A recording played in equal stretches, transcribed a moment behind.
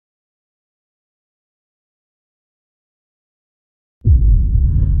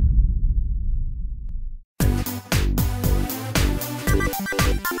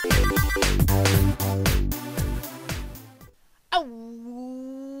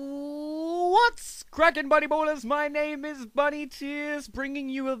What's cracking, Bunny Ballers? My name is Bunny Tears, bringing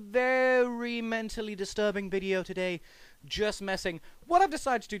you a very mentally disturbing video today. Just messing. What I've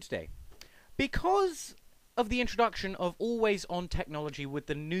decided to do today, because of the introduction of always-on technology with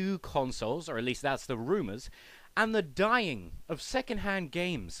the new consoles, or at least that's the rumors, and the dying of second-hand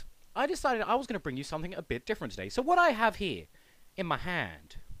games, I decided I was going to bring you something a bit different today. So what I have here in my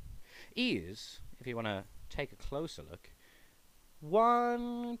hand is, if you want to take a closer look,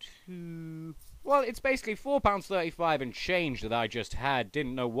 well, it's basically £4.35 and change that I just had,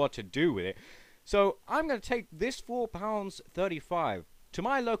 didn't know what to do with it. So I'm going to take this £4.35 to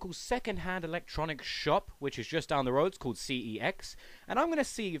my local second-hand electronics shop, which is just down the road. It's called CEX, and I'm going to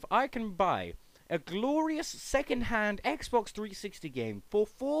see if I can buy a glorious second-hand Xbox 360 game for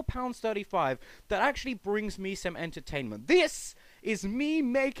 £4.35 that actually brings me some entertainment. This is me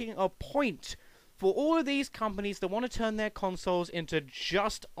making a point for all of these companies that want to turn their consoles into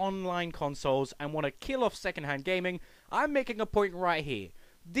just online consoles and want to kill off second-hand gaming. I'm making a point right here.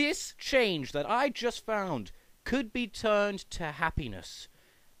 This change that I just found could be turned to happiness,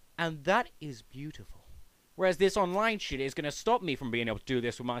 and that is beautiful. Whereas this online shit is going to stop me from being able to do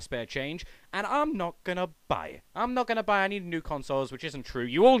this with my spare change, and I'm not going to buy it. I'm not going to buy any new consoles, which isn't true.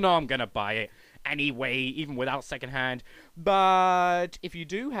 You all know I'm going to buy it anyway, even without secondhand. But if you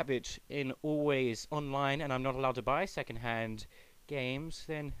do have it in always online, and I'm not allowed to buy secondhand games,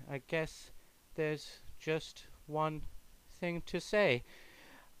 then I guess there's just one thing to say.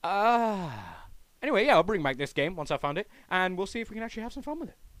 Anyway, yeah, I'll bring back this game once I found it, and we'll see if we can actually have some fun with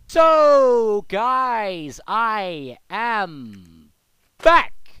it. So, guys, I am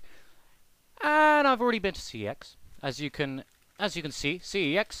back, and I've already been to CEX, as you can see,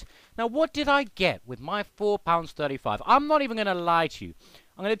 CEX. Now, what did I get with my £4.35? I'm not even going to lie to you.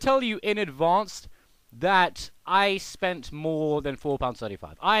 I'm going to tell you in advance that I spent more than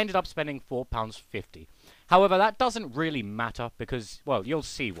 £4.35. I ended up spending £4.50. However, that doesn't really matter because, well, you'll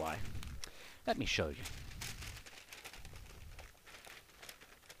see why. Let me show you.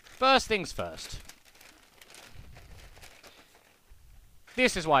 First things first.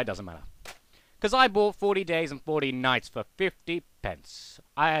 This is why it doesn't matter. Because I bought 40 Days and 40 Nights for 50 pence.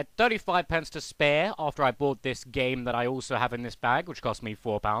 I had 35 pence to spare after I bought this game that I also have in this bag, which cost me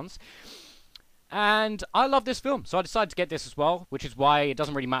 £4. And I love this film, so I decided to get this as well, which is why it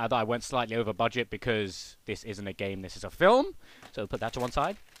doesn't really matter that I went slightly over budget, because this isn't a game, this is a film. So put that to one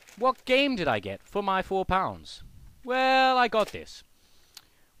side. What game did I get for my £4? Well, I got this.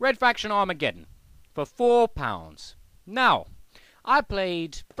 Red Faction Armageddon for £4. Now, I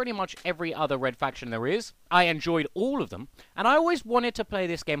played pretty much every other Red Faction there is. I enjoyed all of them, and I always wanted to play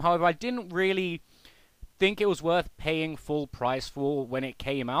this game. However, I didn't really think it was worth paying full price for when it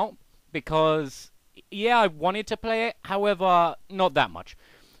came out, because, yeah, I wanted to play it, however, not that much.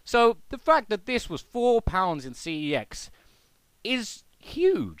 So, the fact that this was £4 in CEX is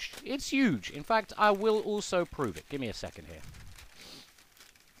huge. It's huge. In fact, I will also prove it. Give me a second here.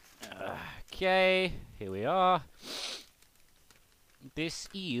 Okay, here we are. This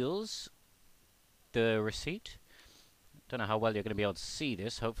is the receipt. Don't know how well you're going to be able to see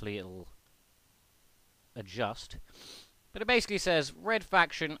this. Hopefully it'll adjust. But it basically says Red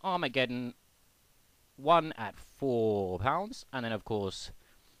Faction Armageddon 1 at £4. And then, of course,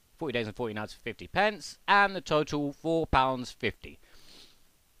 40 Days and 40 Nights for 50 pence. And the total £4.50.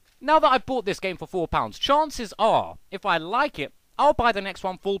 Now that I've bought this game for £4, chances are, if I like it, I'll buy the next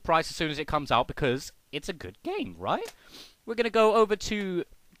one full price as soon as it comes out, because it's a good game, right? We're going to go over to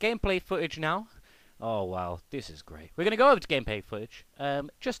gameplay footage now. Oh, wow, this is great. We're going to go over to gameplay footage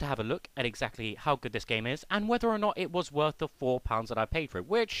just to have a look at exactly how good this game is and whether or not it was worth the £4 that I paid for it,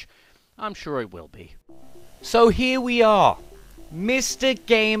 which I'm sure it will be. So here we are, Mr.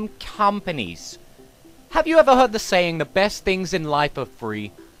 Game Companies. Have you ever heard the saying, the best things in life are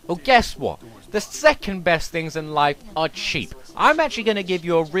free? Well, guess what? The second best things in life are cheap. I'm actually going to give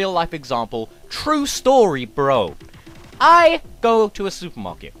you a real-life example. True story, bro. I go to a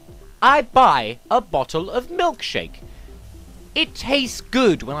supermarket. I buy a bottle of milkshake. It tastes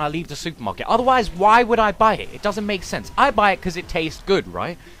good when I leave the supermarket. Otherwise, why would I buy it? It doesn't make sense. I buy it because it tastes good,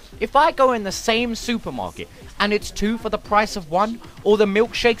 right? If I go in the same supermarket and it's 2 for the price of 1, or the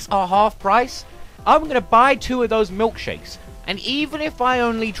milkshakes are half price, I'm going to buy 2 of those milkshakes. And even if I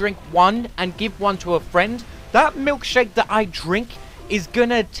only drink 1 and give 1 to a friend, that milkshake that I drink is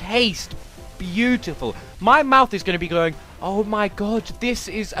gonna taste beautiful. My mouth is gonna be going, Oh my god, this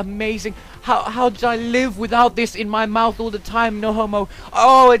is amazing. How did I live without this in my mouth all the time? No homo.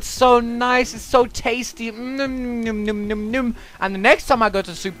 Oh, it's so nice. It's so tasty. And the next time I go to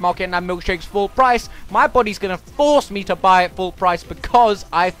the supermarket and have milkshakes full price, my body's going to force me to buy it full price because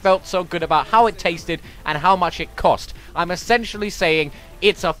I felt so good about how it tasted and how much it cost. I'm essentially saying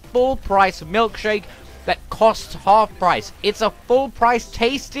it's a full price milkshake that costs half price. It's a full price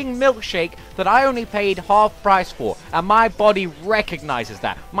tasting milkshake that I only paid half price for, and my body recognizes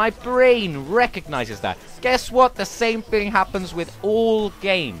that. My brain recognizes that. Guess what? The same thing happens with all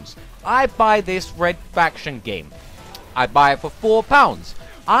games. I buy this Red Faction game. I buy it for £4.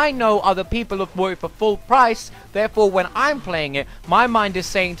 I know other people have bought it for full price, therefore when I'm playing it, my mind is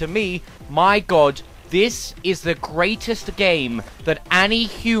saying to me, my god, this is the greatest game that any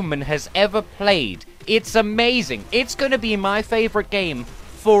human has ever played. It's amazing. It's going to be my favorite game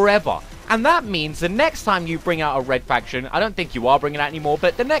forever. And that means the next time you bring out a Red Faction, I don't think you are bringing it out anymore,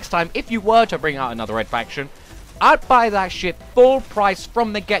 but the next time, if you were to bring out another Red Faction, I'd buy that shit full price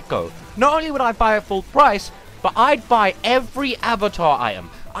from the get-go. Not only would I buy it full price, but I'd buy every avatar item.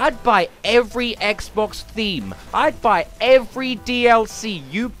 I'd buy every Xbox theme. I'd buy every DLC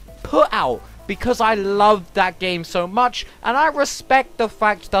you put out, because I love that game so much, and I respect the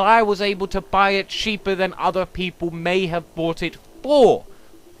fact that I was able to buy it cheaper than other people may have bought it for.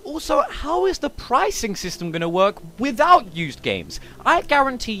 Also, how is the pricing system going to work without used games? I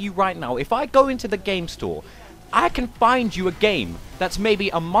guarantee you right now, if I go into the game store, I can find you a game that's maybe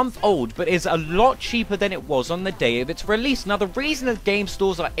a month old but is a lot cheaper than it was on the day of its release. Now the reason that game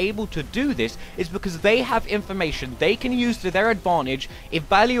stores are able to do this is because they have information they can use to their advantage,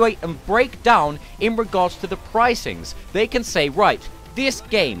 evaluate and break down in regards to the pricings. They can say, right, this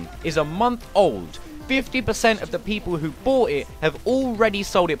game is a month old. 50% of the people who bought it have already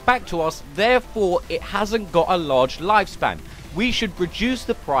sold it back to us, therefore it hasn't got a large lifespan. We should reduce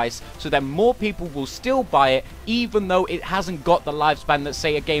the price so that more people will still buy it, even though it hasn't got the lifespan that,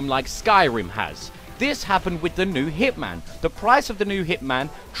 say, a game like Skyrim has. This happened with the new Hitman. The price of the new Hitman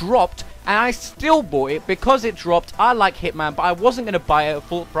dropped, and I still bought it because it dropped. I like Hitman, but I wasn't going to buy it at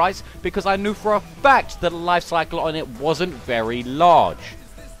full price because I knew for a fact that the life cycle on it wasn't very large.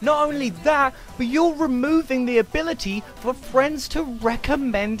 Not only that, but you're removing the ability for friends to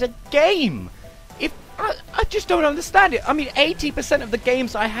recommend a game. I just don't understand it. I mean, 80% of the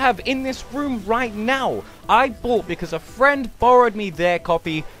games I have in this room right now, I bought because a friend borrowed me their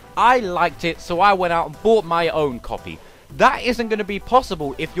copy. I liked it, so I went out and bought my own copy. That isn't going to be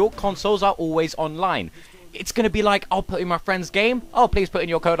possible if your consoles are always online. It's going to be like, I'll put in my friend's game. Oh, please put in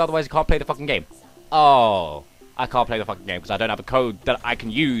your code, otherwise you can't play the fucking game. Oh, I can't play the fucking game because I don't have a code that I can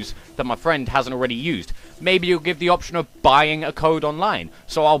use that my friend hasn't already used. Maybe you'll give the option of buying a code online.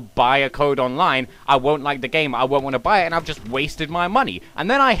 So I'll buy a code online, I won't like the game, I won't want to buy it, and I've just wasted my money. And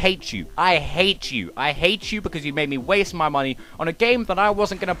then I hate you. I hate you. I hate you because you made me waste my money on a game that I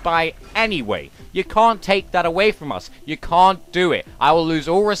wasn't going to buy anyway. You can't take that away from us. You can't do it. I will lose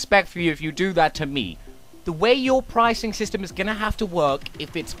all respect for you if you do that to me. The way your pricing system is going to have to work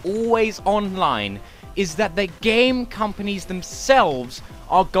if it's always online is that the game companies themselves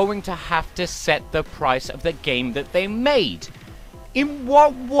are going to have to set the price of the game that they made. In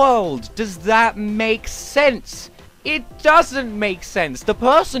what world does that make sense? It doesn't make sense. The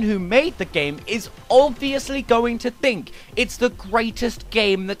person who made the game is obviously going to think it's the greatest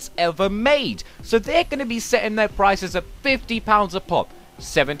game that's ever made. So they're going to be setting their prices at £50 a pop,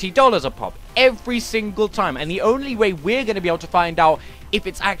 $70 a pop, every single time. And the only way we're going to be able to find out if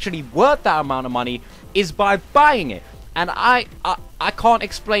it's actually worth that amount of money is by buying it. And I can't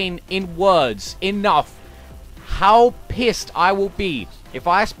explain in words enough how pissed I will be if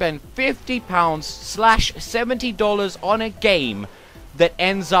I spend £50/$70 on a game that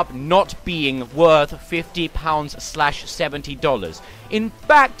ends up not being worth £50/$70. In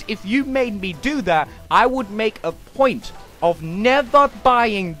fact, if you made me do that, I would make a point of never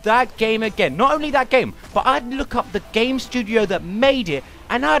buying that game again. Not only that game, but I'd look up the game studio that made it,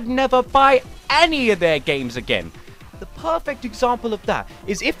 and I'd never buy any of their games again. The perfect example of that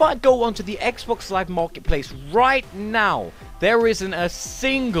is if I go onto the Xbox Live Marketplace right now, there isn't a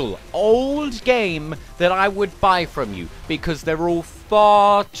single old game that I would buy from you because they're all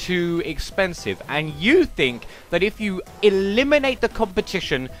far too expensive. And you think that if you eliminate the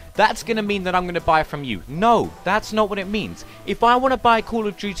competition, that's going to mean that I'm going to buy from you. No, that's not what it means. If I want to buy Call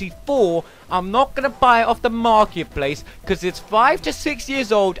of Duty 4, I'm not going to buy it off the marketplace because it's 5 to 6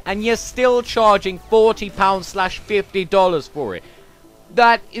 years old and you're still charging £40/$50 for it.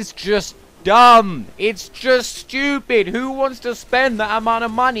 That is just dumb. It's just stupid. Who wants to spend that amount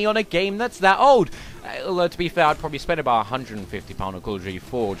of money on a game that's that old? Although, to be fair, I'd probably spend about £150 on Call of Duty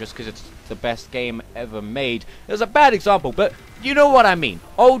 4 just because it's the best game ever made. It was a bad example, but you know what I mean.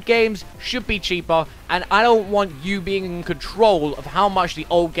 Old games should be cheaper, and I don't want you being in control of how much the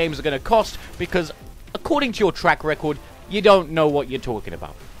old games are going to cost, because according to your track record, you don't know what you're talking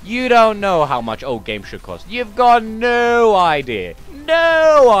about. You don't know how much old games should cost. You've got no idea.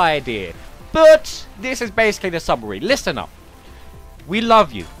 No idea. But this is basically the summary. Listen up. We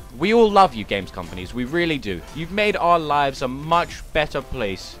love you. We all love you, games companies. We really do. You've made our lives a much better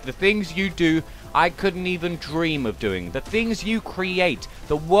place. The things you do, I couldn't even dream of doing. The things you create,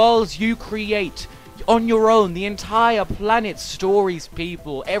 the worlds you create on your own, the entire planet, stories,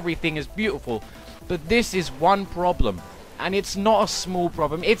 people, everything is beautiful. But this is one problem. And it's not a small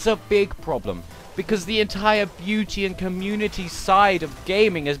problem, it's a big problem. Because the entire beauty and community side of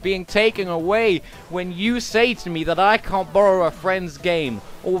gaming is being taken away when you say to me that I can't borrow a friend's game.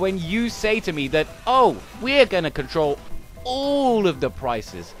 Or when you say to me that, oh, we're gonna control all of the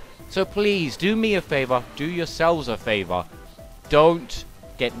prices. So please, do me a favor, do yourselves a favor. Don't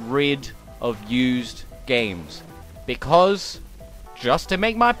get rid of used games. Because, just to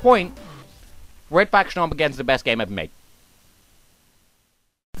make my point, Red Faction Armageddon's the best game ever made.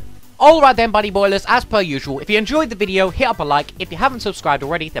 Alright then, buddy boilers, as per usual, if you enjoyed the video, hit up a like. If you haven't subscribed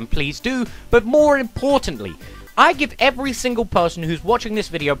already, then please do. But more importantly, I give every single person who's watching this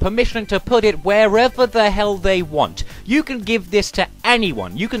video permission to put it wherever the hell they want. You can give this to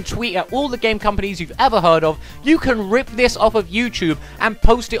anyone. You can tweet at all the game companies you've ever heard of. You can rip this off of YouTube and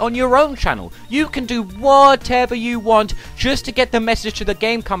post it on your own channel. You can do whatever you want just to get the message to the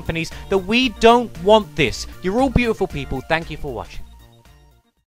game companies that we don't want this. You're all beautiful people. Thank you for watching.